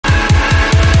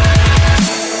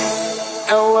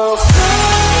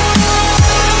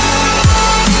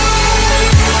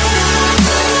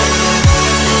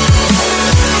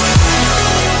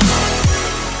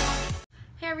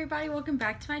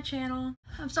back to my channel.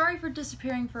 I'm sorry for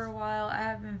disappearing for a while. I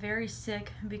have been very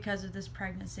sick because of this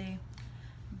pregnancy,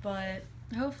 but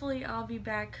hopefully I'll be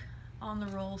back on the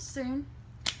roll soon.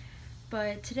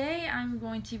 But today I'm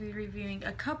going to be reviewing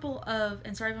a couple of,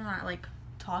 and sorry if I'm not like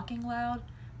talking loud,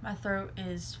 my throat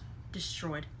is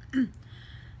destroyed.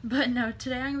 But no,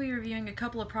 today I'm going to be reviewing a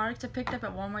couple of products I picked up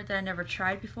at Walmart that I never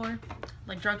tried before,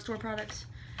 like drugstore products.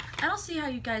 I don't see how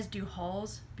you guys do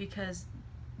hauls because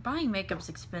buying makeup's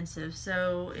expensive,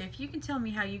 so if you can tell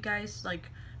me how you guys like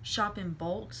shop in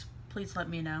bulks, please let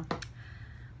me know.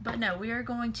 But no, we are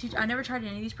going to, I never tried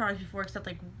any of these products before except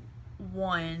like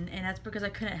one, and that's because I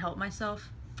couldn't help myself,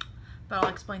 but I'll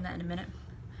explain that in a minute.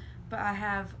 But I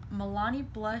have Milani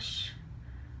blush,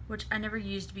 which I never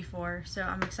used before, so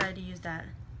I'm excited to use that.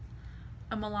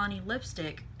 A Milani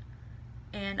lipstick,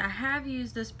 and I have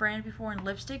used this brand before in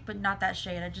lipstick, but not that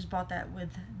shade. I just bought that with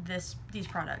these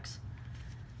products.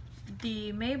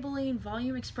 The Maybellene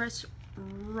Volume Express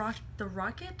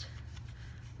Rocket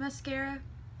mascara.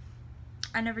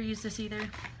 I never used this either,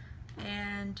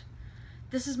 and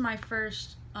this is my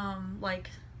first like,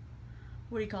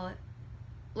 what do you call it,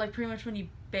 like pretty much when you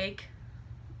bake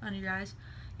under your eyes.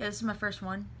 Yeah, this is my first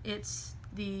one. It's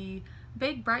the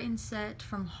Bake Brighten set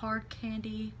from Hard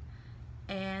Candy,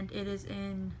 and it is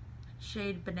in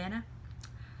shade Banana.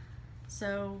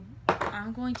 So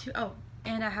I'm going to, oh,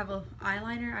 and I have a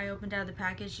eyeliner I opened out of the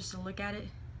package just to look at it.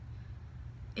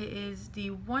 It is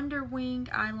the Wonder Wing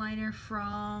eyeliner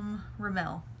from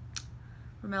Rimmel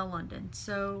London.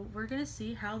 So we're gonna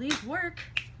see how these work,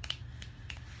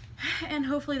 and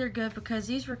hopefully they're good because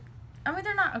these were, I mean,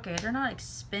 they're not, okay, they're not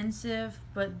expensive,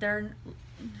 but they're,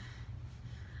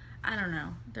 I don't know,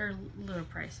 they're a little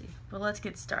pricey. But let's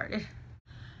get started.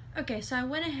 Okay, so I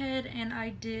went ahead and I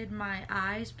did my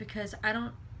eyes because I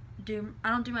don't do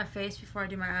my face before I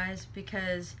do my eyes,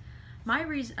 because my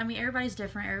reason, I mean, everybody's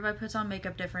different, everybody puts on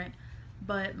makeup different,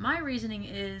 but my reasoning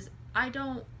is I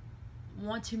don't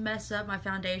want to mess up my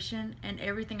foundation and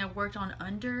everything I worked on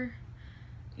under,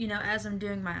 you know, as I'm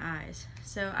doing my eyes.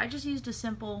 So I just used a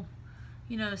simple,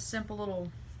 you know, a simple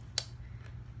little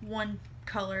one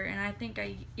color, and I think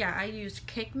I used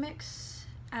Cake Mix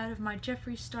out of my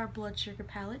Jeffree Star Blood Sugar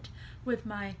palette with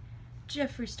my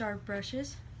Jeffree Star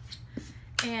brushes.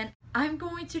 And I'm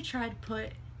going to try to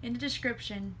put in the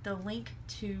description the link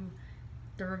to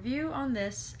the review on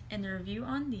this and the review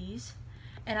on these.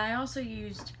 And I also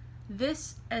used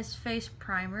this as face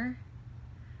primer,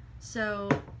 so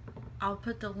I'll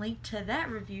put the link to that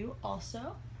review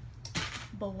also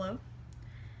below.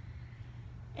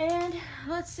 And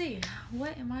let's see,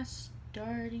 what am I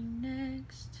starting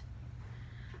next?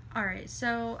 Alright,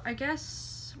 so I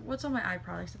guess what's on my eye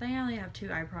products? I think I only have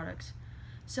 2 eye products.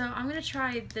 So I'm gonna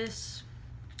try this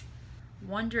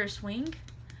Wondrous Wing.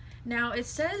 Now it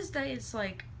says that it's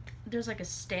like, there's like a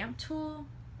stamp tool.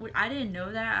 I didn't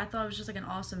know that. I thought it was just like an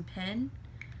awesome pen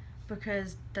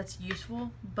because that's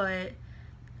useful, but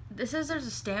it says there's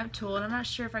a stamp tool and I'm not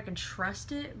sure if I can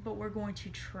trust it, but we're going to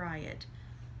try it.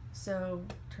 So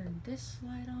turn this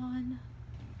light on.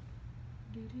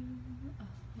 Oh,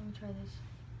 let me try this.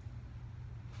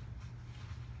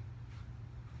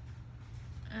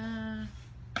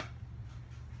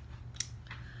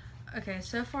 Okay,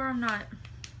 so far I'm not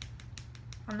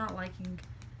liking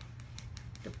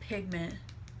the pigment.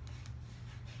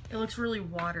 It looks really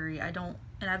watery. And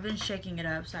I've been shaking it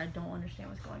up, so I don't understand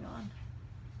what's going on.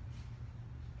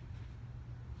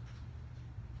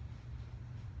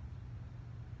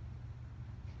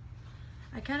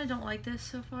 I kind of don't like this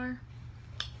so far.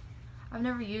 I've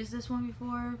never used this one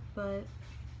before, but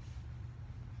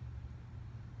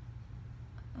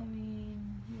I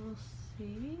mean, we'll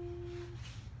see.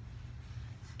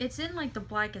 It's in like the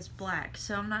blackest black,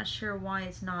 so I'm not sure why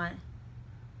it's not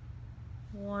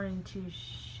wanting to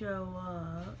show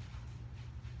up.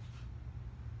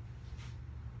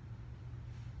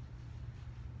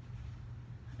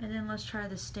 And then let's try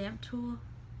the stamp tool.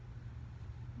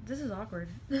 This is awkward.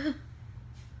 Let's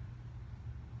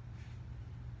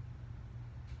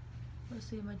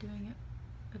see, am I doing it?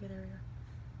 Okay, there we go.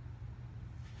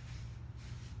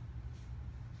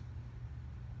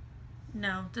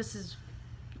 No, this is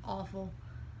awful.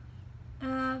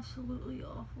 Absolutely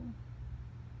awful.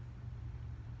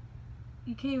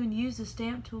 You can't even use the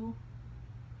stamp tool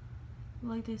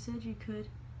like they said you could.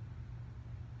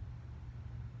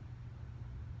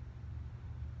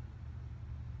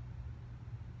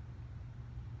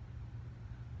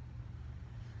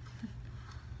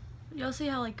 Y'all see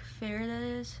how like fair that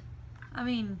is? I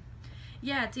mean,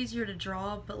 yeah, it's easier to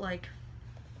draw, but like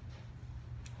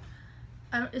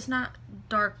it's not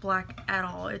dark black at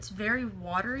all. It's very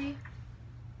watery,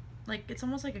 Like, it's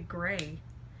almost like a gray.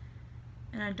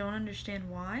 And I don't understand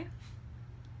why.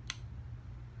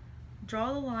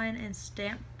 Draw the line and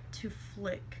stamp to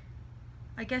flick.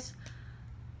 I guess...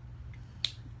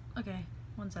 Okay,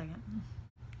 1 second.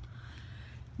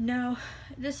 No,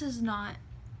 this is not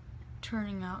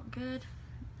turning out good.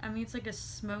 I mean, it's like a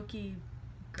smoky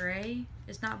gray.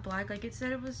 It's not black like it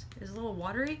said it was. It's a little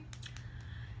watery.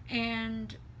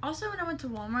 And also when I went to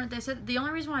Walmart, they said the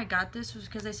only reason why I got this was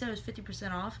because they said it was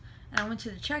 50% off. And I went to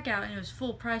the checkout and it was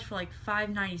full price for like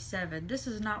 $5.97. This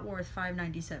is not worth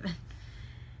 $5.97.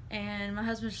 And my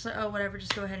husband's just like, oh, whatever,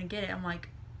 just go ahead and get it. I'm like,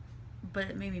 but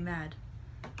it made me mad.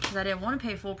 Because I didn't want to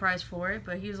pay full price for it,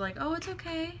 but he was like, oh, it's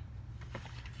okay.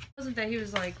 It wasn't that he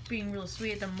was like being real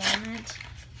sweet at the moment.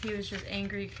 He was just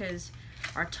angry because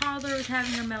our toddler was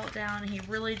having a meltdown and he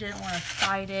really didn't want to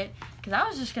fight it. Because I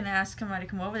was just going to ask somebody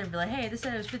to come over there and be like, hey, this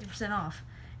said it was 50% off.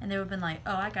 And they would have been like,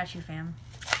 oh, I got you, fam.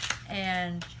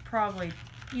 And probably,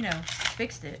 you know,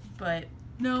 fixed it. But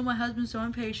no, my husband's so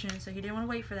impatient, so he didn't want to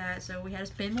wait for that. So we had to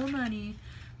spend more money.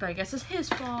 But I guess it's his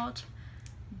fault.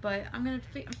 But I'm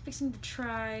fixing to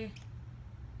try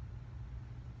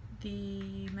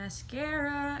the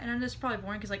mascara, and I know this is probably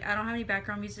boring because like I don't have any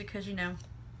background music because, you know,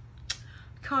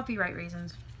 copyright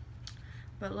reasons.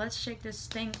 But let's shake this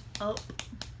thing up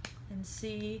and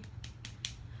see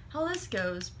how this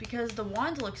goes, because the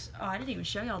wand looks, oh, I didn't even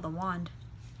show y'all the wand.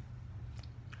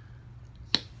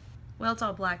 Well, it's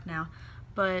all black now,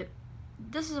 but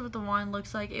this is what the wand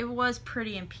looks like. It was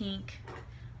pretty in pink.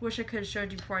 Wish I could have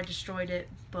showed you before I destroyed it,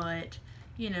 but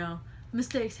you know,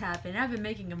 mistakes happen. I've been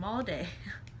making them all day.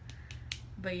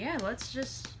 But yeah, let's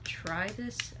just try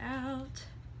this out.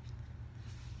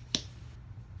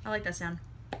 I like that sound.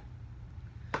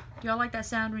 Do y'all like that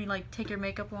sound when you like take your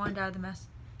makeup wand out of the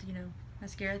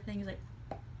mascara thing? It's like,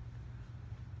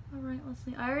 all right, let's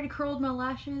see. I already curled my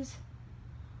lashes.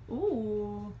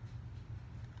 Ooh.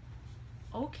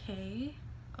 Okay.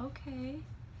 Okay.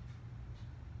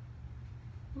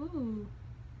 Ooh.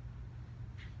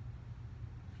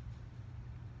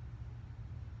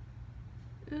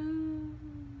 Ooh.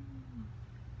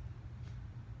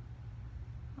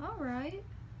 Alright.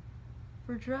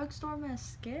 For drugstore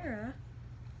mascara,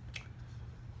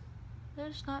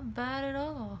 that's not bad at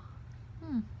all.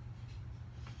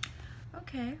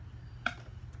 Okay.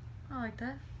 I like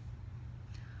that.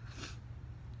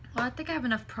 Well, I think I have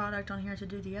enough product on here to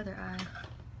do the other eye.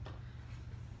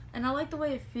 And I like the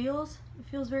way it feels. It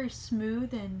feels very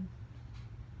smooth and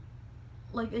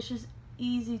like it's just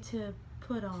easy to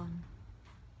put on.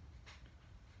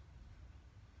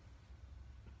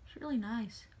 It's really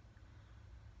nice.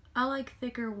 I like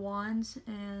thicker wands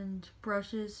and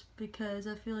brushes because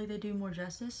I feel like they do more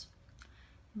justice,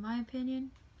 in my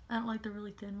opinion. I don't like the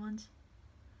really thin ones.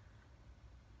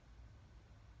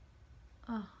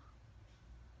 Oh.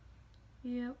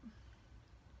 Yep.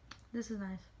 This is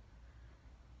nice.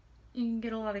 You can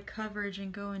get a lot of coverage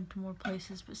and go into more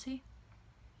places, but see?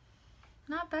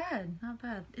 Not bad, not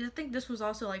bad. I think this was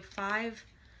also like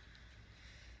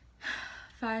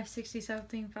 $5.60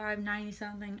 something, $5.90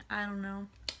 something, I don't know.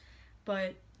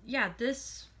 But yeah,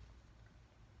 this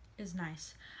is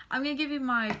nice. I'm gonna give you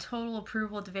my total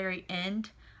approval at the very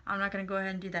end. I'm not gonna go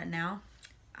ahead and do that now.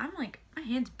 I'm like, my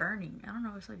hand's burning. I don't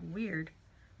know, it's like weird.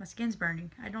 My skin's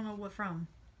burning. I don't know what from.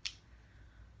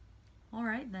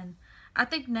 Alright then. I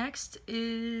think next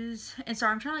is, and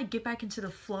sorry, I'm trying to like get back into the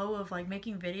flow of like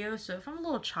making videos, so if I'm a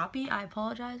little choppy, I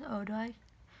apologize. Oh, do I?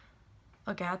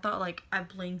 Okay, I thought like I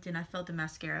blinked and I felt the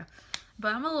mascara.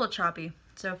 But I'm a little choppy,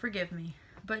 so forgive me.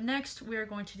 But next we are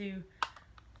going to do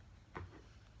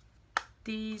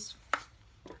these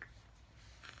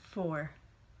 4.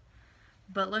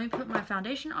 But let me put my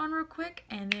foundation on real quick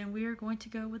and then we are going to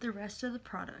go with the rest of the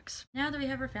products. Now that we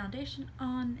have our foundation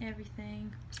on,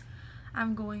 everything,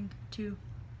 I'm going to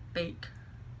bake.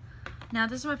 Now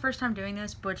this is my first time doing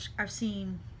this, but I've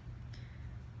seen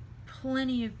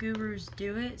plenty of gurus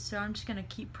do it, so I'm just gonna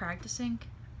keep practicing.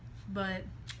 But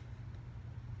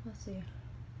let's see.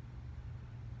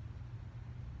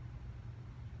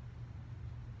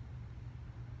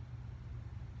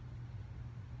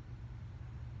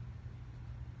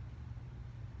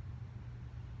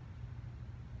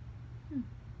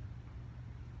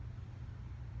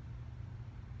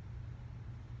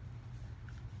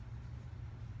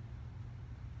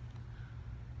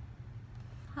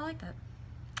 I like that.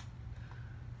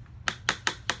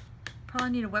 Probably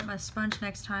need to wet my sponge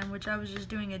next time, which I was just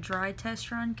doing a dry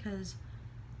test run because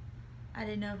I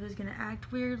didn't know if it was going to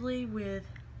act weirdly with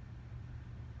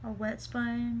a wet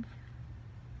sponge.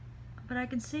 But I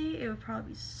can see it would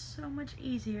probably be so much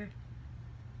easier.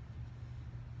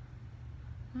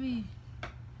 Let me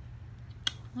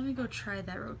let me go try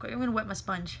that real quick. I'm gonna wet my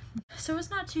sponge. So it's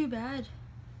not too bad.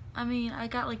 I mean, I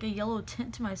got like a yellow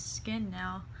tint to my skin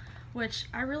now, which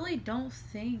I really don't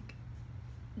think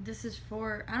this is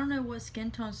for. I don't know what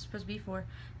skin tone it's supposed to be for,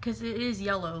 because it is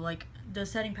yellow. Like, the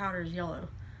setting powder is yellow.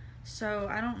 So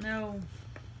I don't know.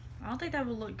 I don't think that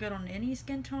would look good on any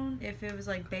skin tone if it was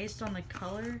like based on the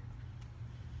color,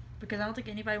 because I don't think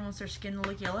anybody wants their skin to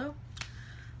look yellow.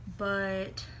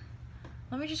 But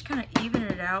let me just kind of even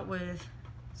it out with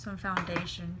some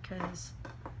foundation, because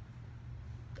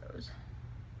those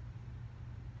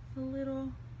a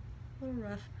little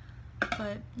rough.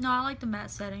 But no, I like the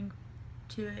matte setting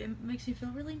too. It makes me feel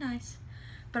really nice.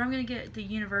 But I'm gonna get the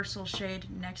universal shade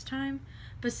next time.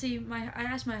 But see, I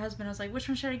asked my husband, I was like, which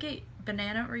one should I get,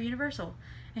 banana or universal?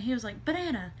 And he was like,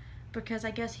 banana, because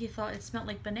I guess he thought it smelled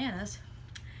like bananas.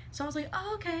 So I was like,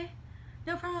 oh, okay,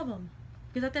 no problem,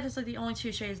 because I thought it's like the only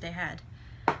two shades they had.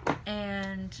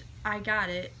 And I got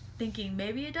it thinking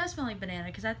maybe it does smell like banana,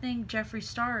 because I think Jeffree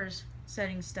Star's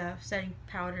setting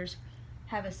powders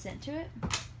have a scent to it.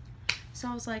 So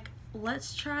I was like,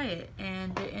 let's try it,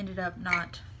 and it ended up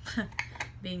not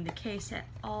being the case at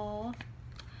all.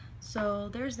 So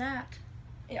there's that.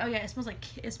 Oh yeah, it smells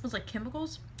like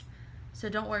chemicals. So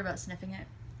don't worry about sniffing it.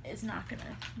 It's not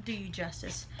gonna do you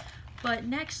justice. But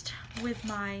next, with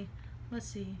my, let's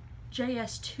see,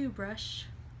 JS2 brush,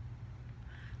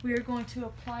 we are going to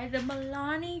apply the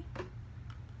Milani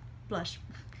blush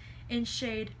in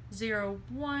shade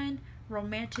 01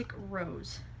 Romantic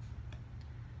Rose.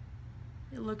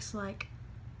 It looks like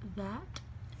that.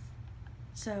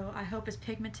 So I hope it's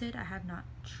pigmented. I have not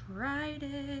tried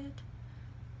it,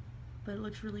 but it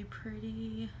looks really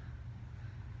pretty.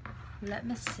 Let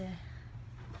me see.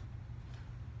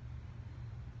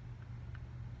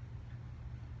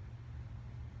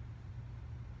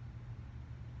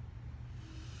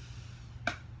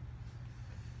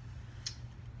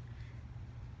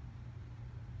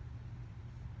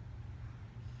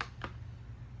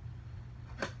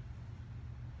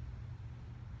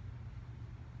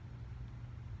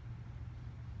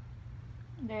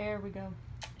 There we go.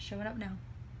 Showing up now.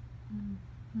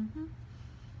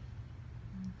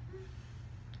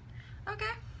 Okay.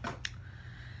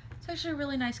 It's actually a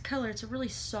really nice color. It's a really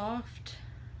soft,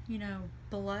 you know,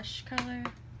 blush color.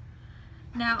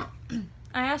 Now,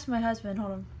 I asked my husband,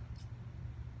 hold on.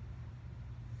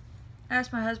 I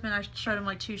showed him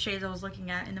like two shades I was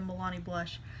looking at in the Milani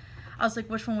blush. I was like,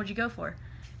 which one would you go for?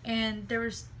 And there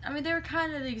was, I mean, they were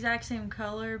kind of the exact same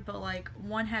color, but like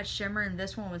one had shimmer and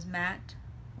this one was matte,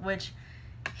 which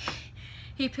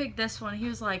he picked this one. He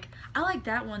was like, I like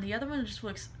that one. The other one just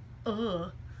looks,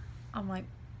 ugh. I'm like,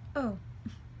 oh.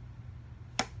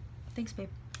 Thanks, babe.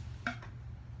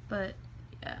 But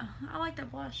yeah, I like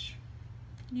that blush.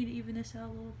 Need to even this out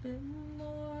a little bit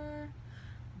more.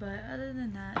 But other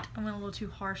than that, I went a little too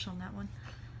harsh on that one.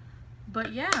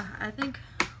 But yeah, I think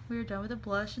we're done with the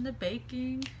blush and the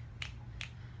baking.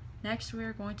 Next,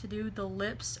 we're going to do the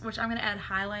lips, which I'm going to add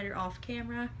highlighter off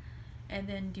camera and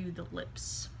then do the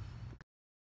lips.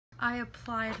 I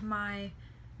applied my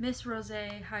Miss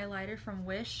Rosé highlighter from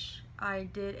Wish. I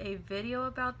did a video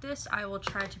about this. I will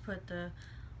try to put the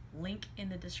link in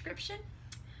the description.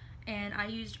 And I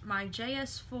used my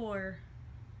JS4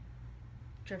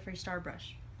 Jeffree Star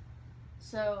brush.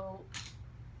 So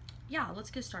yeah, let's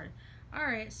get started.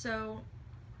 Alright, so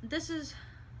this is,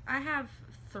 I have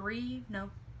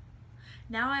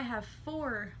now I have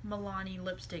 4 Milani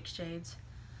lipstick shades.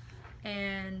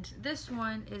 And this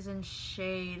one is in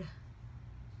shade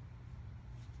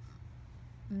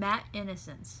Matte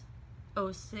Innocence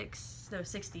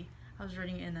 60. I was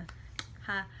reading it in the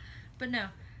but no,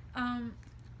 I'm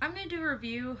gonna do a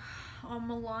review on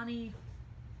Milani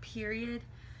period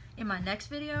in my next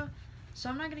video, so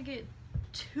I'm not gonna get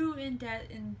too in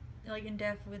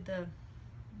depth with the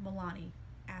Milani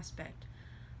aspect,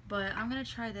 but I'm gonna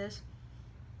try this.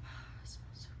 It smells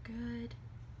so good.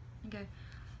 Okay,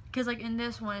 because like in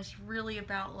this one it's really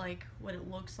about like what it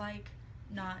looks like,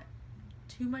 not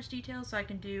too much detail, so I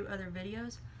can do other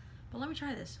videos. But let me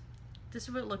try this. This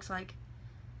is what it looks like.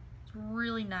 It's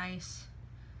really nice.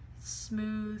 It's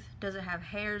smooth, doesn't have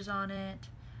hairs on it.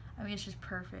 I mean, it's just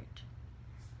perfect.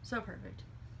 So perfect.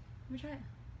 Let me try it.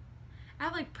 I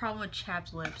have like problem with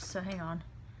chapped lips, so hang on.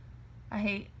 I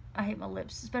hate my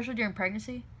lips, especially during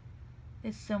pregnancy.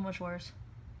 It's so much worse.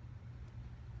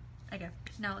 Okay,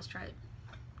 now let's try it.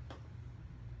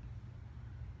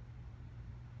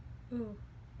 Ooh,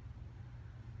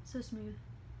 so smooth.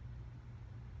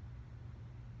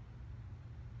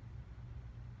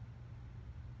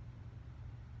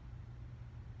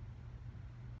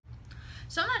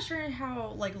 So I'm not sure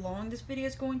how like long this video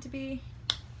is going to be,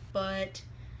 but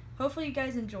hopefully you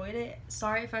guys enjoyed it.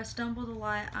 Sorry if I stumbled a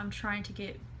lot. I'm trying to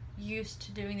get used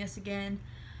to doing this again.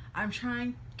 I'm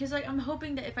trying, because like I'm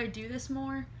hoping that if I do this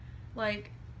more,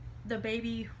 like the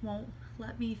baby won't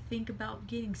let me think about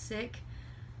getting sick,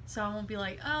 so I won't be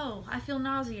like, oh, I feel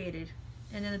nauseated,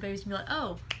 and then the baby's gonna be like,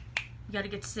 oh, you gotta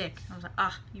get sick. I was like,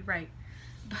 ah, you're right.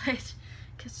 But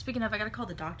because speaking of, I gotta call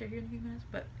the doctor here in a few minutes.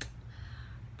 But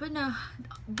no,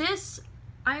 this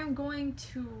I am going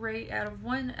to rate out of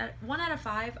 1 out of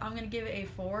 5. I'm gonna give it a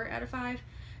 4 out of 5,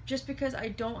 just because I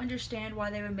don't understand why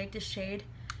they would make this shade.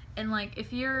 And like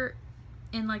if you're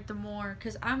in like the more,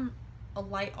 because I'm a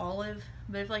light olive,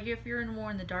 but if you're in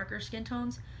more in the darker skin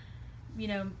tones, you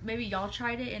know, maybe y'all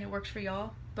tried it and it works for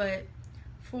y'all. But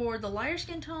for the lighter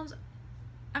skin tones,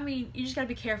 I mean, you just gotta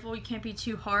be careful. You can't be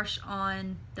too harsh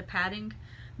on the padding.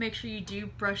 Make sure you do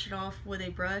brush it off with a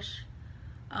brush,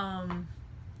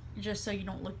 just so you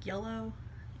don't look yellow.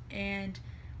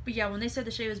 But yeah, when they said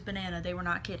the shade was banana, they were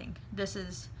not kidding. This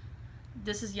is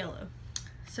yellow.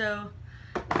 So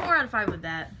 4 out of 5 with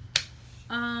that.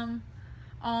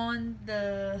 On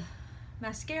the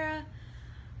mascara,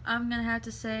 I'm gonna have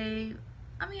to say,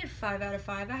 I mean, 5 out of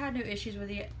 5. I had no issues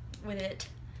with it.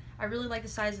 I really like the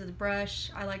size of the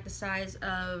brush. I like the size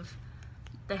of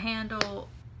the handle.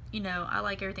 You know, I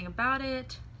like everything about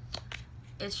it.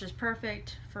 It's just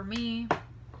perfect for me.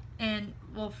 And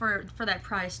well, for that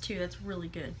price too, that's really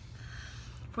good.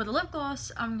 For the lip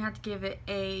gloss, I'm gonna have to give it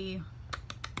a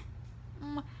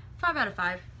 5 out of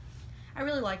 5. I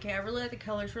really like it. I really like the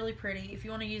color. It's really pretty. If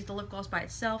you want to use the lip gloss by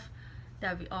itself,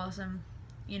 that would be awesome.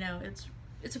 You know,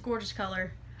 it's a gorgeous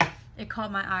color. It caught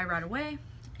my eye right away.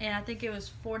 And I think it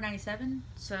was $4.97,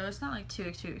 so it's not like too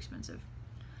expensive.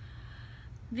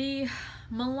 The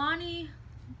Milani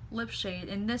lip shade,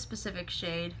 in this specific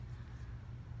shade,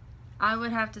 I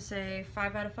would have to say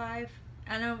 5 out of 5.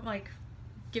 I know I'm like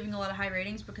giving a lot of high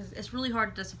ratings because it's really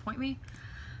hard to disappoint me,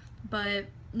 but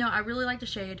no, I really like the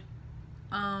shade.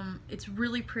 It's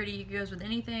really pretty. It goes with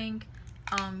anything.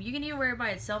 You can even wear it by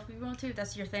itself if you want to, if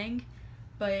that's your thing.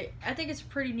 But I think it's a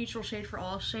pretty neutral shade for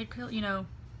all shade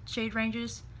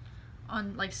ranges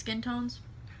on like skin tones.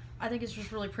 I think it's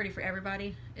just really pretty for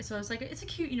everybody. So it's like it's a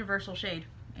cute universal shade,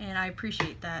 and I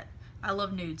appreciate that. I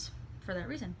love nudes for that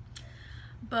reason.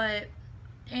 But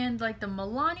and like the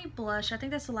Milani blush, I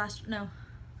think that's the last. No,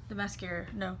 the mascara.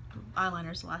 No,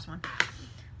 eyeliner is the last one.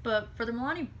 But for the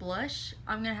Milani blush,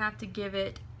 I'm gonna have to give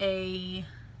it a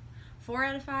 4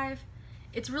 out of 5.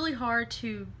 It's really hard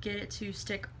to get it to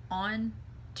stick on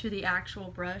to the actual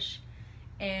brush,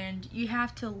 and you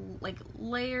have to like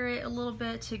layer it a little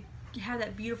bit to have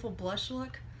that beautiful blush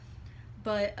look.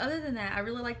 But other than that, I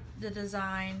really like the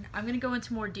design. I'm gonna go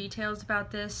into more details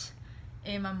about this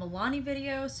in my Milani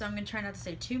video, so I'm gonna try not to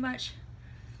say too much.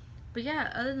 But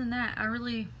yeah, other than that, I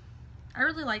really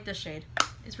like this shade.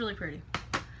 It's really pretty.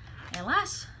 And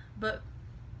last but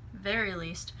very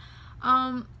least,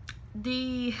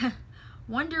 the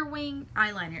Wonder Wing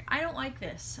eyeliner. I don't like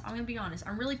this. I'm gonna be honest.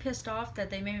 I'm really pissed off that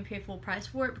they made me pay full price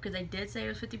for it, because they did say it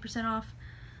was 50% off.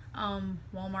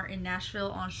 Walmart in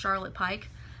Nashville on Charlotte Pike.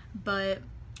 But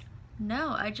no,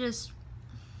 I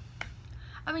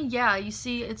mean, yeah, you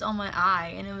see it's on my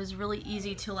eye, and it was really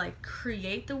easy to like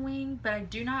create the wing, but I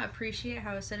do not appreciate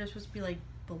how it said it was supposed to be like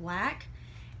black,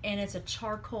 and it's a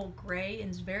charcoal gray, and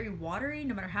it's very watery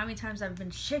no matter how many times I've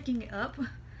been shaking it up.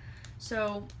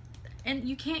 So, and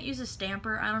you can't use a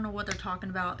stamper. I don't know what they're talking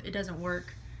about. It doesn't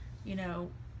work. You know,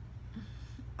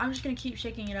 I'm just gonna keep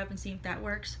shaking it up and see if that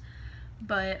works.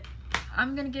 But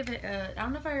I'm gonna give it a, I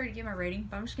don't know if I already gave my rating,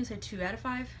 but I'm just gonna say 2 out of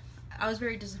 5. I was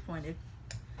very disappointed,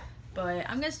 but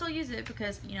I'm gonna still use it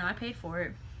because, you know, I paid for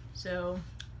it, so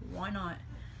why not?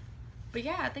 But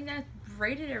yeah, I think I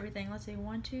rated everything. Let's see,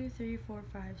 1, 2, 3, 4,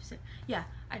 5, 6. Yeah,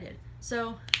 I did.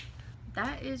 So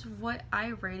that is what I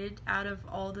rated out of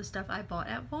all the stuff I bought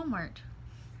at Walmart.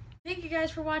 Thank you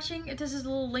guys for watching. If this is a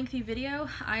little lengthy video,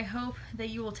 I hope that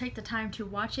you will take the time to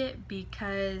watch it,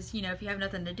 because, you know, if you have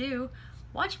nothing to do,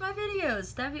 watch my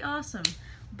videos. That'd be awesome.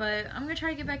 But I'm gonna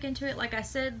try to get back into it. Like I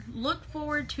said, look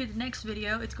forward to the next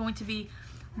video. It's going to be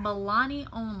Milani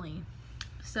only.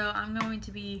 So I'm going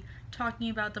to be talking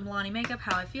about the Milani makeup,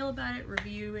 how I feel about it,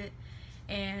 review it,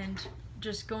 and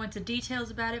just go into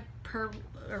details about it per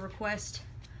a request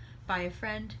by a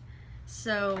friend.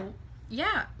 So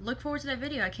yeah, look forward to that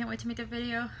video. I can't wait to make that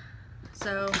video.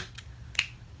 So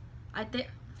I think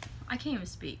I can't even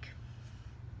speak.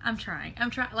 I'm trying,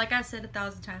 like I said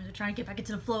 1,000 times, I'm trying to get back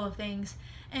into the flow of things,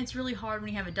 and it's really hard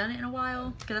when you haven't done it in a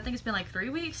while, because I think it's been like 3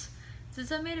 weeks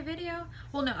since I made a video.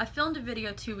 Well, no, I filmed a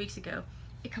video 2 weeks ago.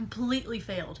 It completely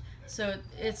failed, so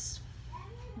it's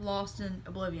lost in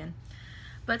oblivion.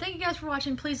 But thank you guys for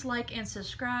watching. Please like and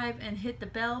subscribe and hit the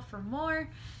bell for more.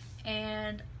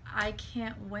 And I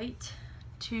can't wait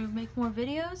to make more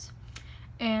videos.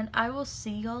 And I will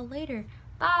see y'all later.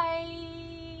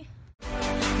 Bye!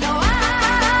 No,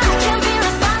 I can't be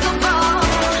responsible.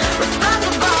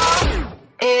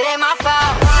 It ain't my